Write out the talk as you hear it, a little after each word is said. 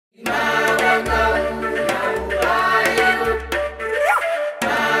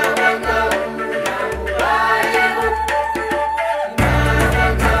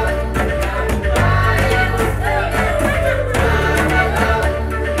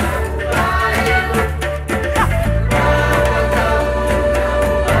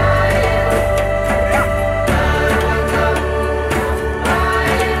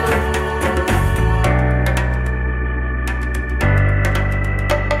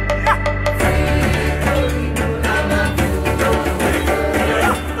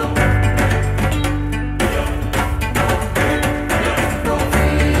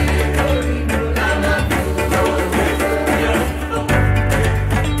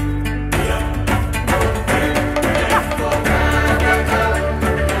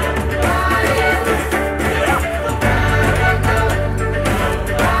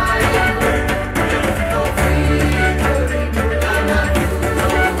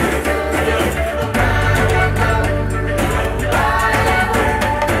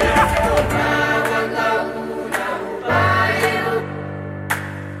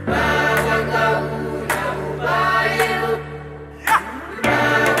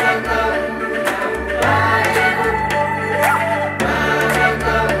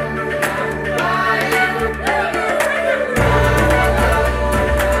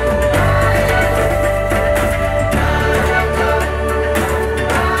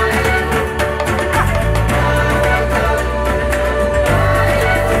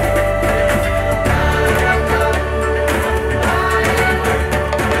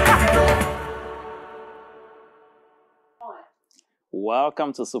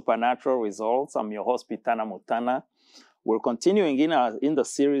welcome to Supernatural Results. I'm your host, Pitana Mutana. We're continuing in the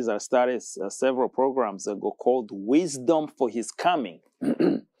series I started several programs ago called Wisdom for His Coming.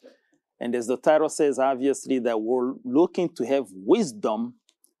 And as the title says, obviously, that we're looking to have wisdom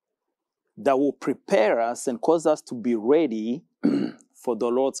that will prepare us and cause us to be ready for the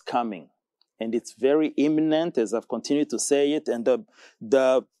Lord's coming. And it's very imminent, as I've continued to say it. And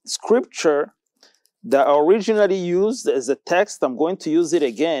the scripture that I originally used as a text, I'm going to use it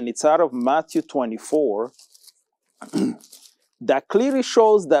again. It's out of Matthew 24. That clearly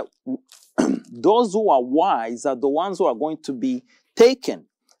shows that those who are wise are the ones who are going to be taken.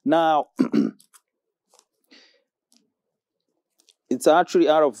 Now, it's actually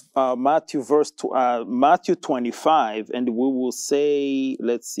out of Matthew 25, and we will say,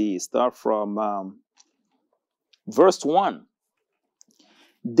 let's see, start from verse 1.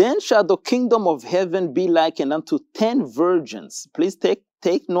 Then shall the kingdom of heaven be likened unto 10 virgins. Please take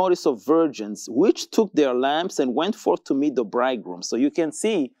notice of virgins, which took their lamps and went forth to meet the bridegroom. So you can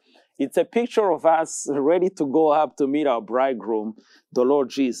see, it's a picture of us ready to go up to meet our bridegroom, the Lord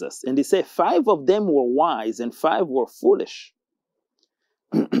Jesus. And he said 5 of them were wise and 5 were foolish.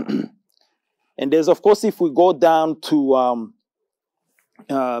 And there's, of course, if we go down to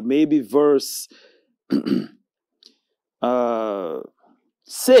maybe verse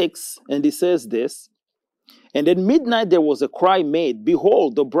 6, and he says this, and at midnight there was a cry made,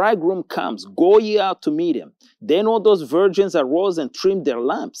 behold, the bridegroom comes, go ye out to meet him. Then all those virgins arose and trimmed their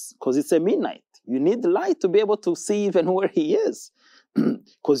lamps, because it's a midnight. You need the light to be able to see even where he is,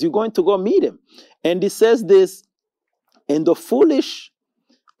 because you're going to go meet him. And he says this, and the foolish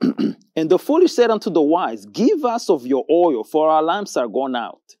said unto the wise, give us of your oil, for our lamps are gone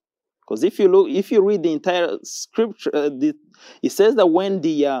out. Because if you read the entire scripture, it says that when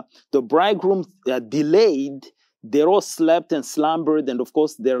the bridegroom delayed, they all slept and slumbered, and of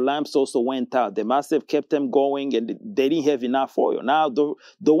course their lamps also went out. They must have kept them going, and they didn't have enough oil. Now the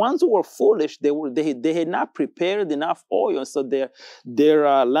ones who were foolish, they had not prepared enough oil, so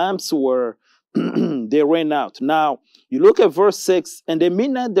their lamps were they ran out. Now you look at verse 6, and at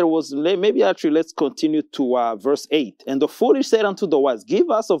midnight there was, maybe actually let's continue to verse 8. And the foolish said unto the wise, give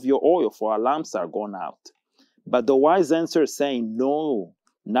us of your oil, for our lamps are gone out. But the wise answered, saying, no,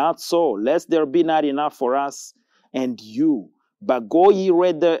 not so, lest there be not enough for us and you. But go ye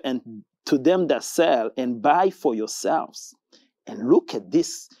rather and to them that sell, and buy for yourselves. And look at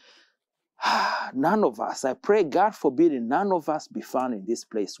this. None of us, I pray God forbid, none of us be found in this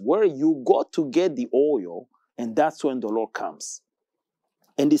place where you go to get the oil, and that's when the Lord comes.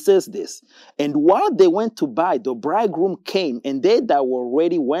 And he says this, and while they went to buy, the bridegroom came, and they that were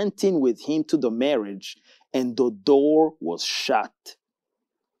ready went in with him to the marriage, and the door was shut.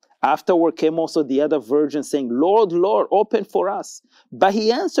 Afterward came also the other virgins, saying, Lord, Lord, open for us. But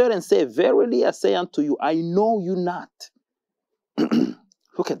he answered and said, verily I say unto you, I know you not.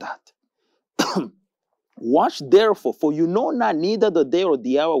 Look at that. Watch therefore, for you know not neither the day or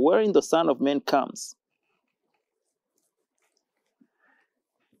the hour wherein the Son of Man comes.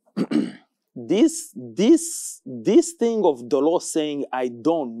 This thing of the Lord saying, I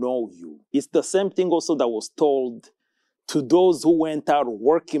don't know you, it's the same thing also that was told to those who went out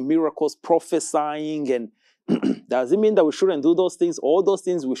working miracles, prophesying, and does it mean that we shouldn't do those things? All those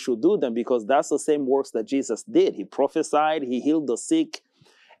things we should do them, because that's the same works that Jesus did. He prophesied, he healed the sick.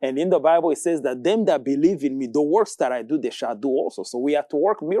 And in the Bible, it says that them that believe in me, the works that I do, they shall do also. So we have to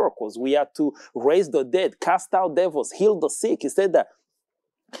work miracles. We have to raise the dead, cast out devils, heal the sick. He said that,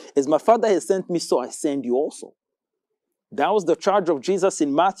 as my Father has sent me, so I send you also. That was the charge of Jesus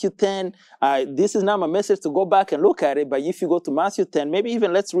in Matthew 10. This is not my message to go back and look at it, but if you go to Matthew 10, maybe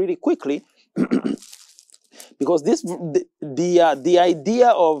even let's read it quickly. Because the idea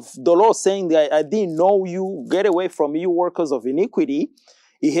of the Lord saying that I didn't know you, get away from you, workers of iniquity,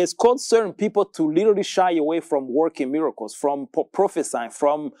 He has called certain people to literally shy away from working miracles, from prophesying,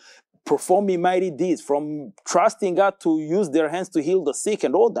 from performing mighty deeds, from trusting God to use their hands to heal the sick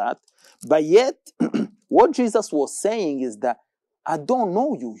and all that. But yet, what Jesus was saying is that I don't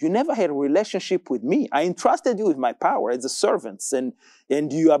know you. You never had a relationship with me. I entrusted you with my power as a servant,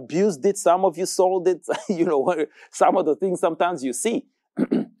 and you abused it. Some of you sold it. Some of the things sometimes you see.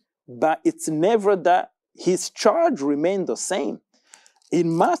 But it's never that. His charge remained the same.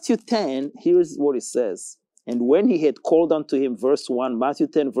 In Matthew 10, here's what it says. And when he had called unto him, verse 1, Matthew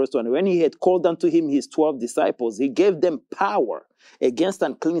 10, verse 1, when he had called unto him his 12 disciples, he gave them power against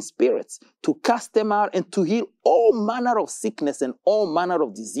unclean spirits to cast them out and to heal all manner of sickness and all manner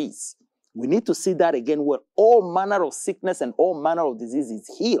of disease. We need to see that again, where all manner of sickness and all manner of disease is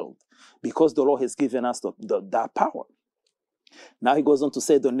healed, because the Lord has given us that power. Now he goes on to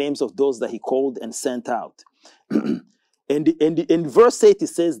say the names of those that he called and sent out. And in verse 8, he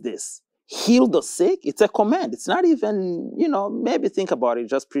says this: heal the sick. It's a command. It's not even, maybe think about it.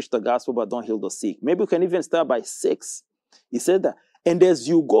 Just preach the gospel, but don't heal the sick. Maybe we can even start by 6. He said that. And as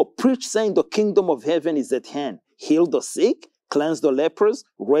you go, preach, saying the kingdom of heaven is at hand. Heal the sick, cleanse the lepers,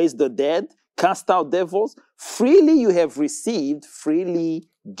 raise the dead, cast out devils. Freely you have received, freely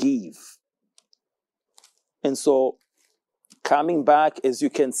give. And so, coming back, as you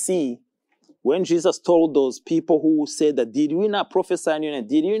can see, when Jesus told those people who said that, did we not prophesy in your name?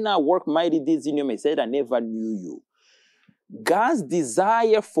 Did you not work mighty deeds in your name? He said, I never knew you. God's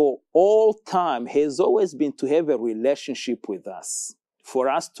desire for all time has always been to have a relationship with us, for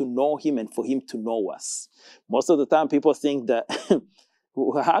us to know him and for him to know us. Most of the time people think that,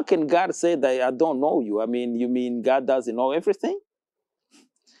 how can God say that I don't know you? I mean, you mean God doesn't know everything?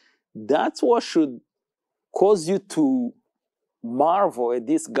 That's what should cause you to marvel at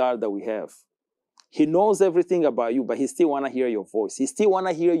this God that we have. He knows everything about you, but he still want to hear your voice. He still want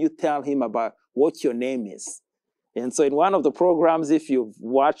to hear you tell him about what your name is. And so in one of the programs, if you've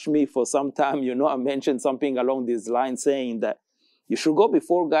watched me for some time, I mentioned something along these lines, saying that you should go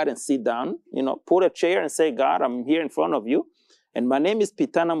before God and sit down, put a chair and say, God, I'm here in front of you. And my name is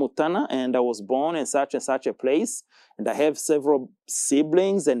Pitana Mutana, and I was born in such and such a place. And I have several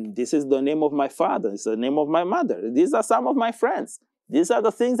siblings, and this is the name of my father. It's the name of my mother. These are some of my friends. These are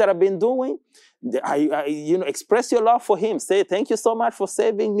the things that I've been doing. Express your love for him. Say, thank you so much for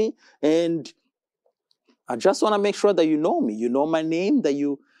saving me. And I just want to make sure that you know me. You know my name,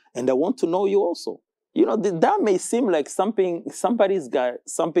 and I want to know you also. That may seem like somebody's got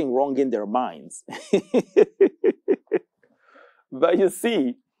something wrong in their minds. But you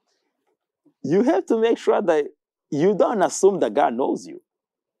see, you have to make sure that you don't assume that God knows you.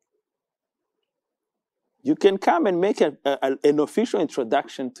 You can come and make an official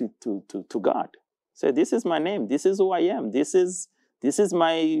introduction to God. Say, this is my name. This is who I am. This is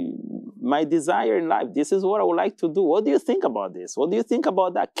my desire in life. This is what I would like to do. What do you think about this? What do you think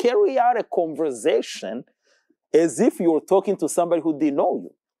about that? Carry out a conversation as if you were talking to somebody who didn't know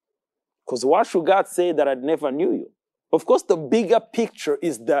you. Because why should God say that I never knew you? Of course, the bigger picture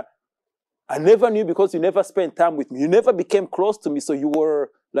is that I never knew because you never spent time with me. You never became close to me, so you were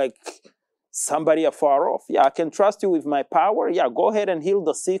like somebody afar off. Yeah, I can trust you with my power. Yeah, go ahead and heal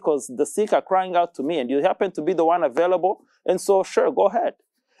the sick because the sick are crying out to me and you happen to be the one available. And so, sure, go ahead.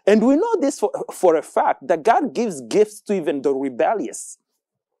 And we know this for a fact, that God gives gifts to even the rebellious.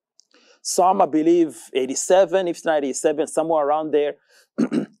 Psalm, I believe, 87, if not 87, somewhere around there,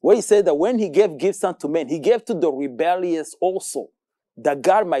 where he said that when he gave gifts unto men, he gave to the rebellious also, that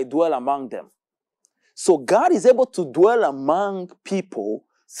God might dwell among them. So God is able to dwell among people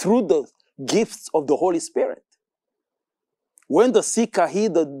through the gifts of the Holy Spirit. When the sick are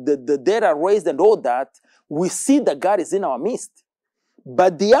healed, the dead are raised and all that, we see that God is in our midst.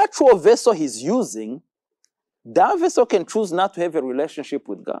 But the actual vessel he's using, that vessel can choose not to have a relationship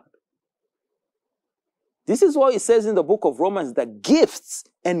with God. This is why it says in the book of Romans that gifts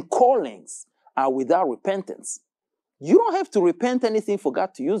and callings are without repentance. You don't have to repent anything for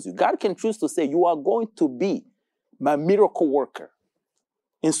God to use you. God can choose to say, you are going to be my miracle worker.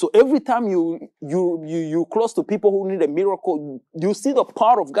 And so every time you close to people who need a miracle, you see the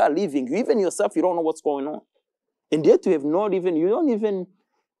power of God living you. Even yourself, you don't know what's going on. And yet you don't even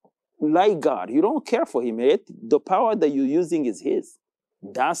like God. You don't care for him. Yet the power that you're using is his.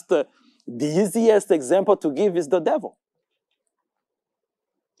 That's the easiest example to give is the devil.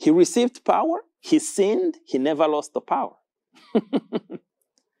 He received power. He sinned. He never lost the power.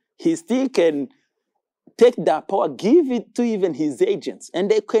 He still can take that power, give it to even his agents,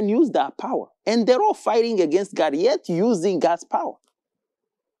 and they can use that power. And they're all fighting against God, yet using God's power.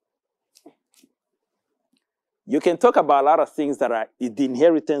 You can talk about a lot of things that are the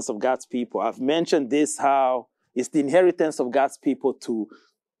inheritance of God's people. I've mentioned this, how it's the inheritance of God's people to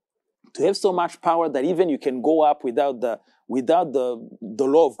have so much power that even you can go up without the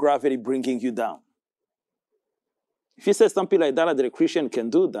law of gravity bringing you down. If you say something like that a Christian can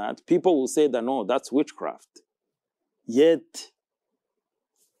do that, people will say that, no, that's witchcraft. Yet,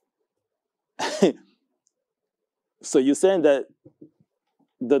 so you're saying that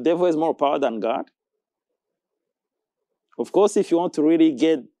the devil has more power than God? Of course, if you want to really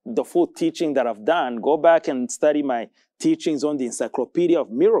get the full teaching that I've done, go back and study my teachings on the Encyclopedia of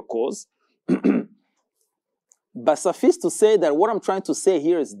Miracles. But suffice to say that what I'm trying to say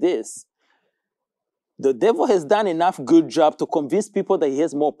here is this. The devil has done enough good job to convince people that he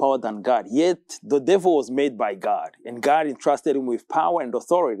has more power than God. Yet, the devil was made by God, and God entrusted him with power and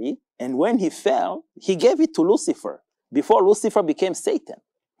authority. And when he fell, he gave it to Lucifer. before Lucifer became Satan.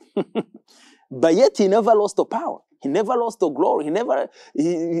 But yet he never lost the power. He never lost the glory.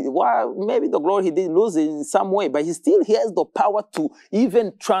 Well, maybe the glory he did lose in some way, but he still has the power to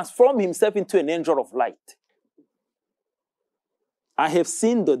even transform himself into an angel of light. I have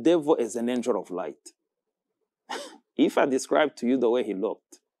seen the devil as an angel of light. If I describe to you the way he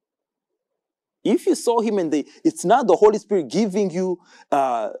looked, if you saw him it's not the Holy Spirit giving you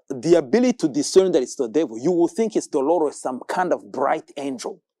the ability to discern that it's the devil, you will think it's the Lord or some kind of bright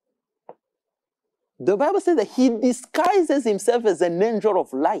angel. The Bible says that he disguises himself as an angel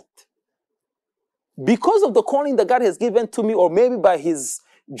of light. Because of the calling that God has given to me, or maybe by his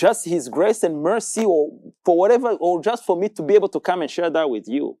grace and mercy, or for whatever, or just for me to be able to come and share that with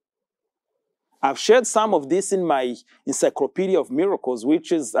you. I've shared some of this in my Encyclopedia of Miracles,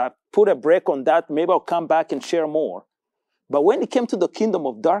 which is, I put a break on that. Maybe I'll come back and share more. But when it came to the kingdom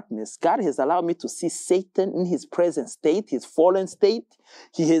of darkness, God has allowed me to see Satan in his present state, his fallen state.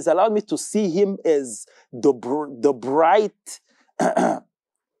 He has allowed me to see him as the bright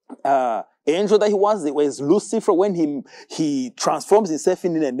angel that he was. It was Lucifer when he transforms himself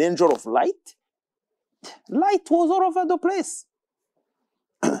into an angel of light. Light was all over the place.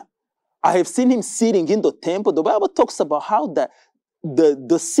 I have seen him sitting in the temple. The Bible talks about how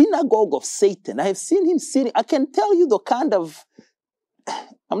the synagogue of Satan, I have seen him sitting. I can tell you the kind of,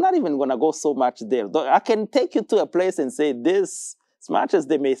 I'm not even going to go so much there. I can take you to a place and say this, as much as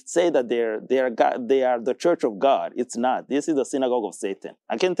they may say that they are the church of God, it's not. This is the synagogue of Satan.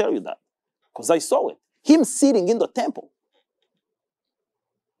 I can tell you that because I saw it. Him sitting in the temple.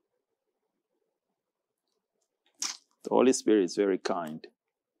 The Holy Spirit is very kind.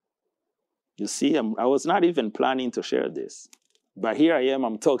 You see, I was not even planning to share this. But here I am,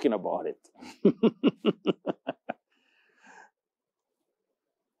 I'm talking about it.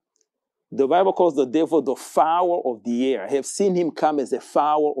 The Bible calls the devil the fowler of the air. I have seen him come as a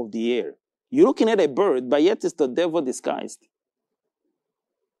fowler of the air. You're looking at a bird, but yet it's the devil disguised.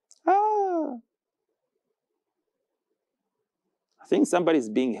 I think somebody's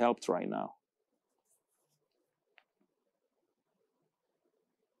being helped right now.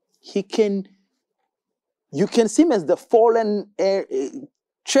 You can see him as the fallen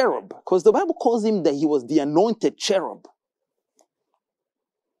cherub, because the Bible calls him that he was the anointed cherub.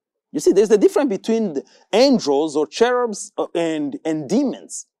 You see, there's a difference between the angels or cherubs and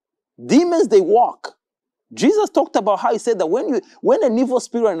demons. Demons, they walk. Jesus talked about how he said that when an evil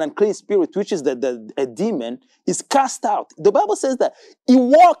spirit, an unclean spirit, which is a demon, is cast out, the Bible says that he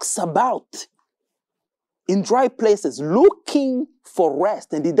walks about in dry places looking for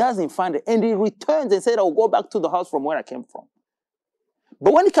rest, and he doesn't find it. And he returns and said, I'll go back to the house from where I came from.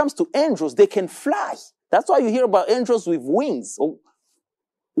 But when it comes to angels, they can fly. That's why you hear about angels with wings.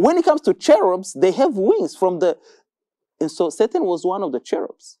 When it comes to cherubs, they have wings and so Satan was one of the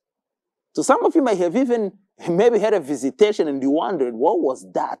cherubs. So some of you may have even maybe had a visitation and you wondered, what was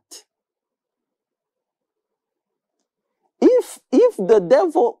that? If the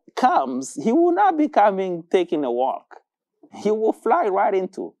devil comes, he will not be taking a walk. He will fly right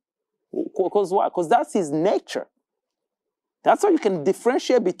into. Because why? Because that's his nature. That's how you can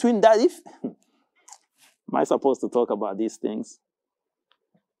differentiate between that. Am I supposed to talk about these things?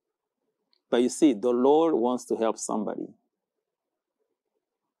 But you see, the Lord wants to help somebody.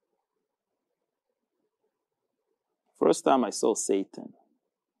 First time I saw Satan,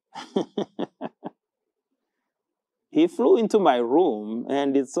 he flew into my room,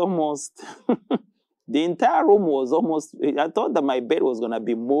 and it's almost, the entire room was almost, I thought that my bed was going to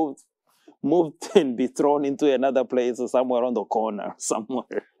be moved and be thrown into another place or somewhere on the corner,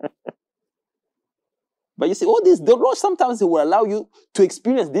 somewhere. But you see, all this, the Lord sometimes He will allow you to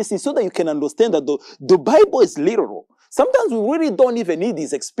experience this so that you can understand that the Bible is literal. Sometimes we really don't even need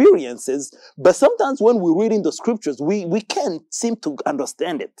these experiences, but sometimes when we read in the scriptures, we can't seem to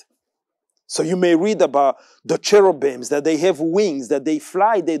understand it. So you may read about the cherubims, that they have wings, that they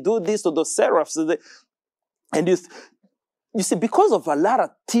fly, they do this, or the seraphs. And you see, because of a lot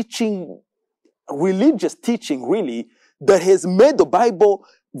of teaching, religious teaching really, that has made the Bible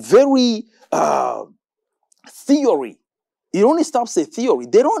very theory. It only stops at theory.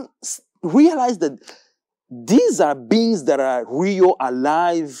 They don't realize that these are beings that are real,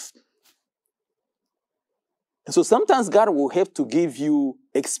 alive. And so sometimes God will have to give you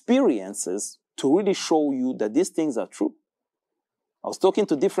experiences to really show you that these things are true. I was talking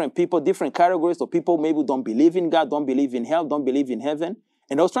to different people, different categories of people maybe who don't believe in God, don't believe in hell, don't believe in heaven.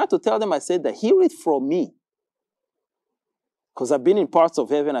 And I was trying to tell them, I said that hear it from me. Because I've been in parts of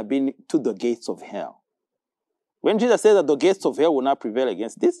heaven, I've been to the gates of hell. When Jesus said that the gates of hell will not prevail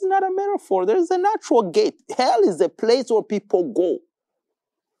against, this is not a metaphor. There is a natural gate. Hell is a place where people go.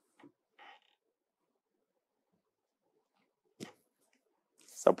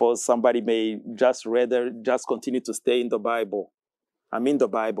 Suppose somebody may just rather just continue to stay in the Bible. I'm in the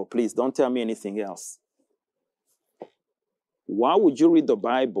Bible. Please don't tell me anything else. Why would you read the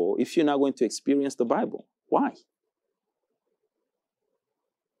Bible if you're not going to experience the Bible? Why?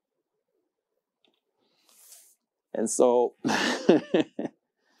 And so,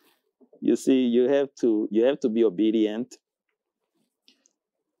 you see, you have to be obedient.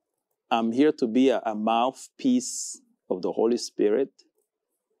 I'm here to be a mouthpiece of the Holy Spirit.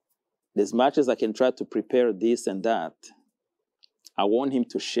 As much as I can try to prepare this and that, I want him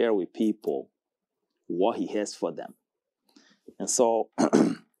to share with people what he has for them. And so,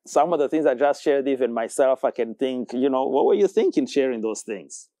 some of the things I just shared, even myself, I can think, what were you thinking sharing those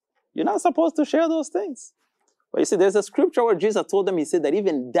things? You're not supposed to share those things. But you see, there's a scripture where Jesus told them, he said that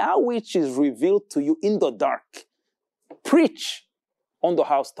even that which is revealed to you in the dark, preach on the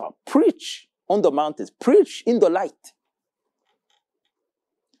housetop, preach on the mountains, preach in the light.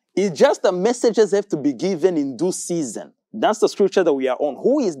 It's just the messages have to be given in due season. That's the scripture that we are on.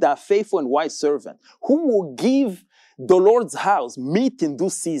 Who is that faithful and wise servant? Who will give the Lord's house meat in due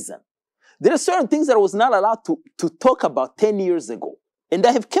season? There are certain things that I was not allowed to talk about 10 years ago. And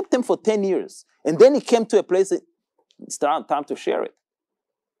I have kept them for 10 years. And then it came to a place that it's time to share it.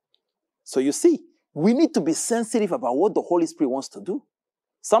 So you see, we need to be sensitive about what the Holy Spirit wants to do.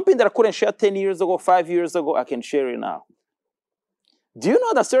 Something that I couldn't share 10 years ago, 5 years ago, I can share it now. Do you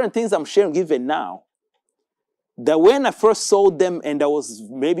know that certain things I'm sharing even now, that when I first saw them and I was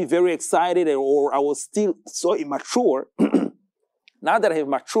maybe very excited or I was still so immature, now that I have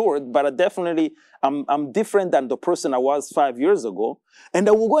matured, but I'm different than the person I was 5 years ago. And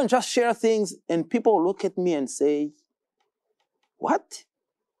I will go and just share things and people will look at me and say, what?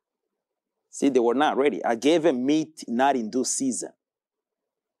 See, they were not ready. I gave them meat not in due season.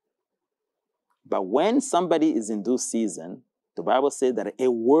 But when somebody is in due season, the Bible says that a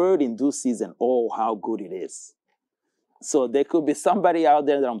word in due season, oh, how good it is. So there could be somebody out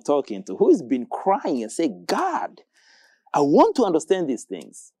there that I'm talking to who has been crying and say, God, I want to understand these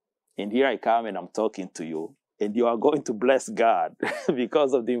things. And here I come and I'm talking to you. And you are going to bless God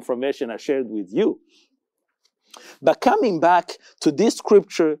because of the information I shared with you. But coming back to this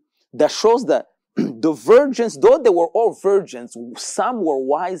scripture that shows that the virgins, though they were all virgins, some were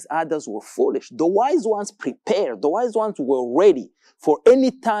wise, others were foolish. The wise ones prepared. The wise ones were ready for any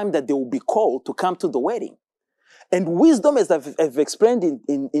time that they will be called to come to the wedding. And wisdom, as I've explained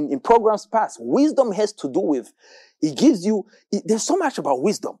in programs past, wisdom has to do with, there's so much about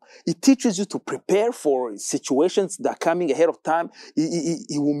wisdom. It teaches you to prepare for situations that are coming ahead of time.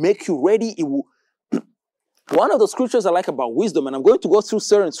 It will make you ready. One of the scriptures I like about wisdom, and I'm going to go through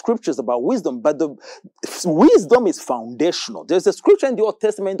certain scriptures about wisdom, but the wisdom is foundational. There's a scripture in the Old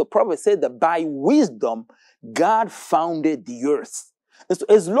Testament, the prophet said that by wisdom, God founded the earth. And so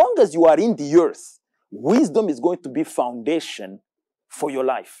as long as you are in the earth, wisdom is going to be foundation for your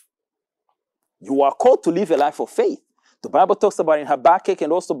life. You are called to live a life of faith. The Bible talks about in Habakkuk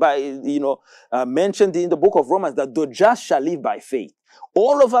and also mentioned in the book of Romans that the just shall live by faith.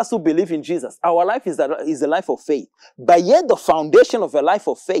 All of us who believe in Jesus, our life is a life of faith. But yet the foundation of a life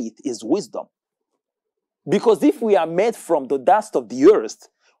of faith is wisdom. Because if we are made from the dust of the earth,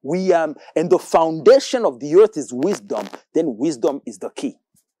 and the foundation of the earth is wisdom, then wisdom is the key.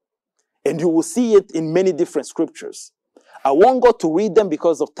 And you will see it in many different scriptures. I won't go to read them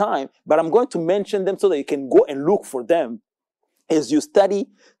because of time, but I'm going to mention them so that you can go and look for them as you study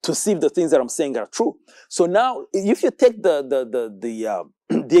to see if the things that I'm saying are true. So now, if you take the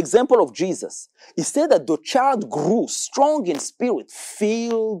example of Jesus, he said that the child grew strong in spirit,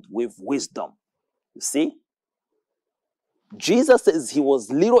 filled with wisdom. You see? Jesus says he was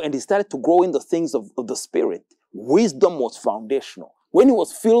little and he started to grow in the things of the spirit. Wisdom was foundational. When he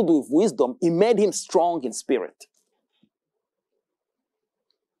was filled with wisdom, it made him strong in spirit.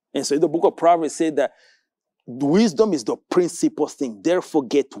 And so in the book of Proverbs said that wisdom is the principal thing. Therefore,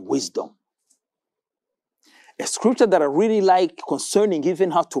 get wisdom. A scripture that I really like concerning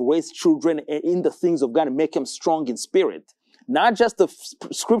even how to raise children in the things of God and make them strong in spirit. Not just the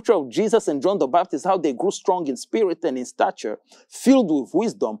scripture of Jesus and John the Baptist, how they grew strong in spirit and in stature, filled with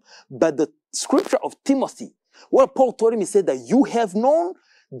wisdom, but the scripture of Timothy, where Paul told him, he said that you have known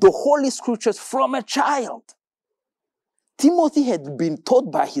the Holy Scriptures from a child. Timothy had been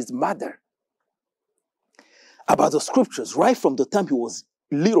taught by his mother about the scriptures right from the time he was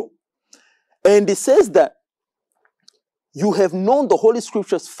little. And it says that You have known the Holy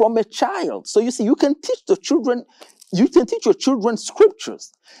Scriptures from a child. So you see, you can teach your children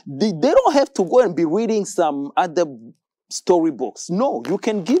scriptures. They don't have to go and be reading some other storybooks. No, you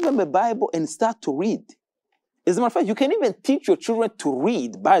can give them a Bible and start to read. As a matter of fact, you can even teach your children to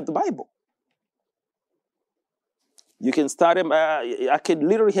read by the Bible. You can start them. I could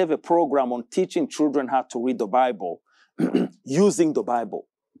literally have a program on teaching children how to read the Bible using the Bible.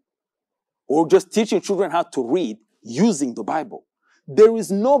 Or just teaching children how to read using the Bible. There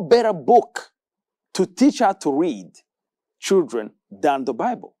is no better book to teach how to read children than the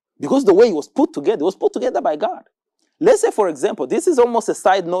Bible. Because the way it was put together by God. Let's say, for example, this is almost a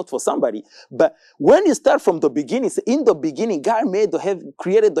side note for somebody, but when you start from the beginning, in the beginning, God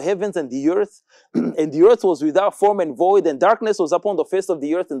created the heavens and the earth, and the earth was without form and void, and darkness was upon the face of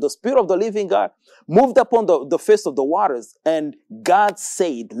the earth, and the Spirit of the living God moved upon the face of the waters, and God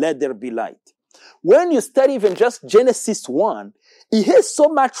said, let there be light. When you study even just Genesis 1, it has so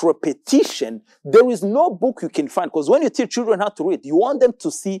much repetition, there is no book you can find. Because when you teach children how to read, you want them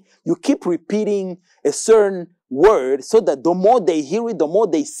to see, you keep repeating a certain word so that the more they hear it, the more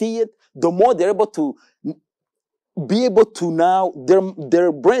they see it, the more they're able to now,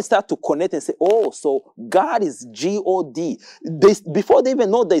 their brain start to connect and say, oh, so God is G-O-D. Before they even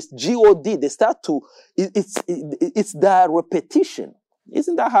know there's G-O-D, they start to, it's the repetition.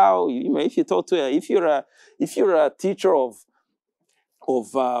 Isn't that how, if you talk to, if you're a teacher of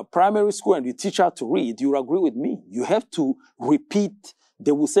primary school and you teach how to read, you agree with me. You have to repeat.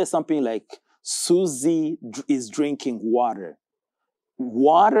 They will say something like, Susie is drinking water.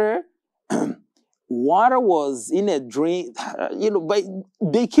 Water was in a drink, but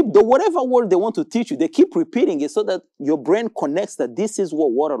they keep, whatever word they want to teach you, they keep repeating it so that your brain connects that this is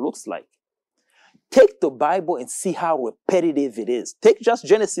what water looks like. Take the Bible and see how repetitive it is. Take just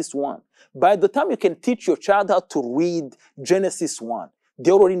Genesis 1. By the time you can teach your child how to read Genesis 1, they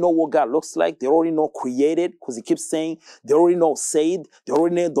already know what God looks like. They already know created, because he keeps saying, they already know saved. They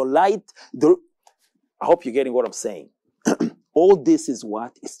already know the light. I hope you're getting what I'm saying. All this is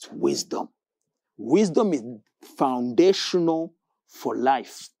what? It's wisdom. Wisdom is foundational for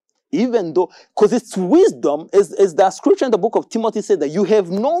life. Even though, because it's wisdom, as the scripture in the book of Timothy said, that you have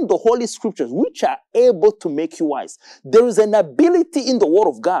known the Holy Scriptures, which are able to make you wise. There is an ability in the Word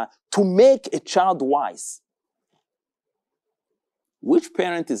of God to make a child wise. Which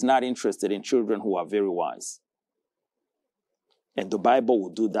parent is not interested in children who are very wise? And the Bible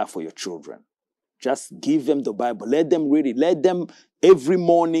will do that for your children. Just give them the Bible. Let them read it. Let them, every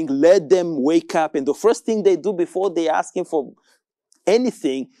morning, let them wake up. And the first thing they do before they ask him for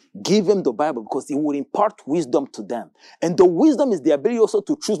anything, give them the Bible, because it will impart wisdom to them. And the wisdom is the ability also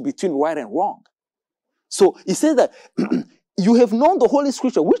to choose between right and wrong. So he says that you have known the Holy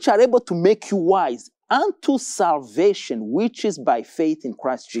Scripture, which are able to make you wise unto salvation, which is by faith in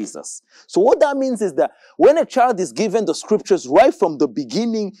Christ Jesus. So what that means is that when a child is given the scriptures right from the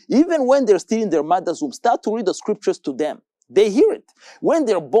beginning, even when they're still in their mother's womb, start to read the scriptures to them. They hear it. When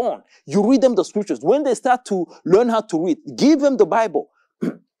they're born, you read them the scriptures. When they start to learn how to read, give them the Bible.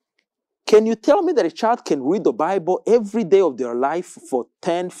 Can you tell me that a child can read the Bible every day of their life for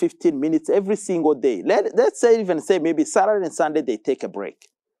 10, 15 minutes every single day? Let's say maybe Saturday and Sunday they take a break.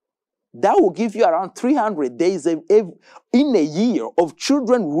 That will give you around 300 days in a year of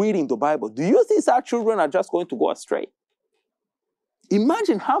children reading the Bible. Do you think our children are just going to go astray?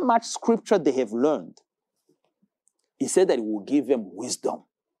 Imagine how much scripture they have learned. He said that it will give them wisdom.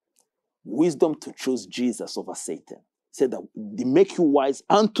 Wisdom to choose Jesus over Satan. He said that they make you wise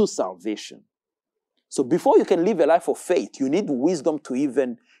unto salvation. So before you can live a life of faith, you need wisdom to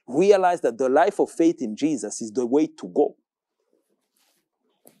even realize that the life of faith in Jesus is the way to go.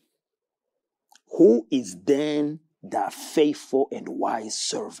 Who is then the faithful and wise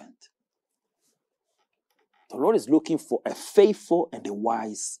servant? The Lord is looking for a faithful and a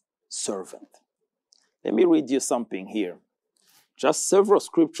wise servant. Let me read you something here. Just several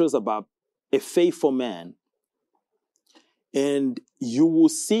scriptures about a faithful man. And you will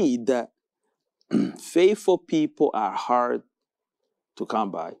see that faithful people are hard to come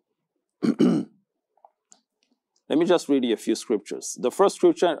by. Let me just read you a few scriptures. The first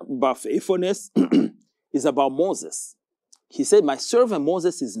scripture about faithfulness is about Moses. He said, my servant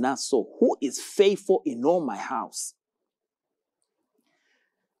Moses is not so, who is faithful in all my house.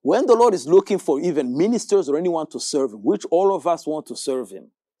 When the Lord is looking for even ministers or anyone to serve him, which all of us want to serve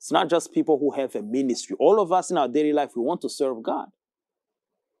him, it's not just people who have a ministry. All of us in our daily life, we want to serve God.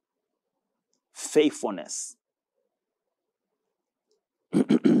 Faithfulness.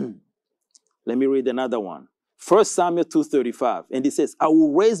 Let me read another one. 1 Samuel 2:35. And it says, I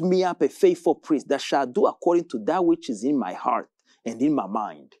will raise me up a faithful priest that shall do according to that which is in my heart and in my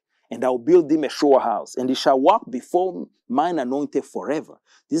mind. And I will build him a sure house. And he shall walk before mine anointed forever.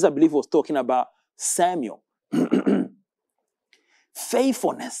 This, I believe, was talking about Samuel.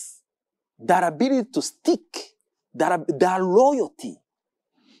 Faithfulness. That ability to stick. That loyalty.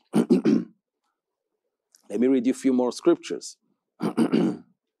 Let me read you a few more scriptures.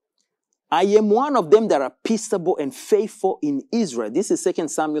 I am one of them that are peaceable and faithful in Israel. This is 2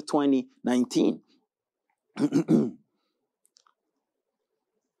 Samuel 20:19.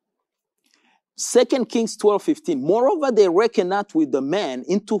 2 Kings 12:15. Moreover, they reckon not with the man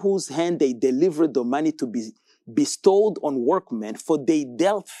into whose hand they delivered the money to be bestowed on workmen, for they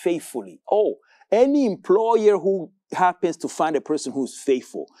dealt faithfully. Oh, any employer who happens to find a person who's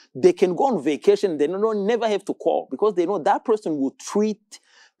faithful, they can go on vacation. They never have to call because they know that person will treat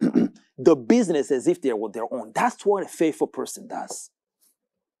the business as if they were their own. That's what a faithful person does.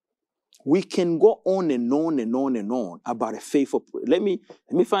 We can go on and on and on and on about a faithful person. Let me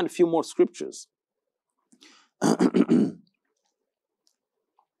find a few more scriptures.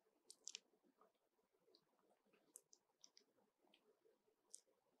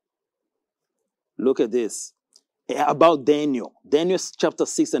 Look at this. About Daniel. Daniel chapter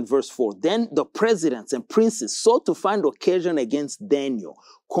 6 and verse 4. Then the presidents and princes sought to find occasion against Daniel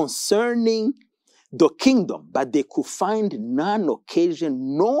concerning the kingdom, but they could find none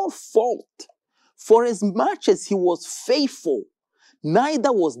occasion nor fault. For as much as he was faithful,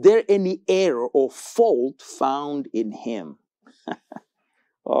 neither was there any error or fault found in him.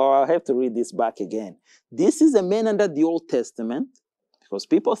 Oh, I'll have to read this back again. This is a man under the Old Testament, because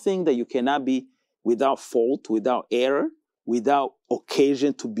people think that you cannot be without fault, without error, without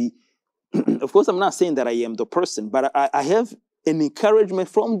occasion to be. Of course, I'm not saying that I am the person, but I have an encouragement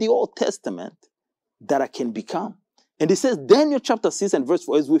from the Old Testament that I can become. And it says, Daniel chapter 6 and verse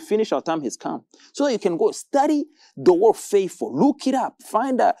 4, as we finish, our time has come. So that you can go study the word faithful, look it up,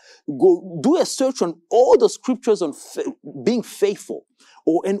 go do a search on all the scriptures on being faithful,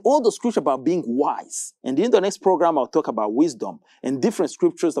 and all the scriptures about being wise. And in the next program, I'll talk about wisdom and different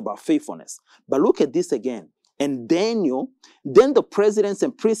scriptures about faithfulness. But look at this again. And Daniel, then the presidents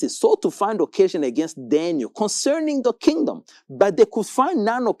and princes sought to find occasion against Daniel concerning the kingdom, but they could find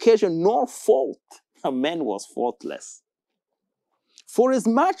none occasion nor fault. A man was faultless. For as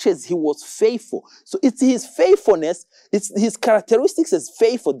much as he was faithful. So it's his faithfulness, it's his characteristics as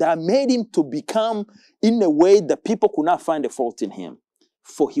faithful that made him to become in a way that people could not find a fault in him.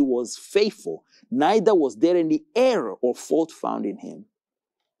 For he was faithful, neither was there any error or fault found in him.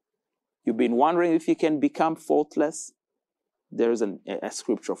 You've been wondering if you can become faultless? There's a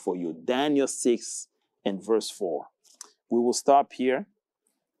scripture for you. Daniel 6 and verse 4. We will stop here.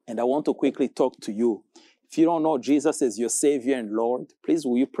 And I want to quickly talk to you. If you don't know Jesus as your Savior and Lord, please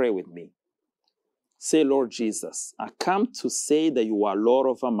will you pray with me? Say, Lord Jesus, I come to say that you are Lord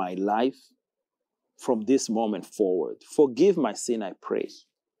over my life from this moment forward. Forgive my sin, I pray.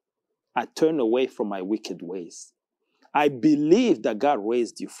 I turn away from my wicked ways. I believe that God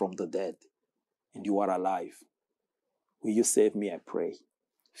raised you from the dead and you are alive. Will you save me, I pray?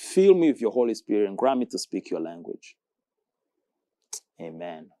 Fill me with your Holy Spirit and grant me to speak your language.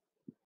 Amen.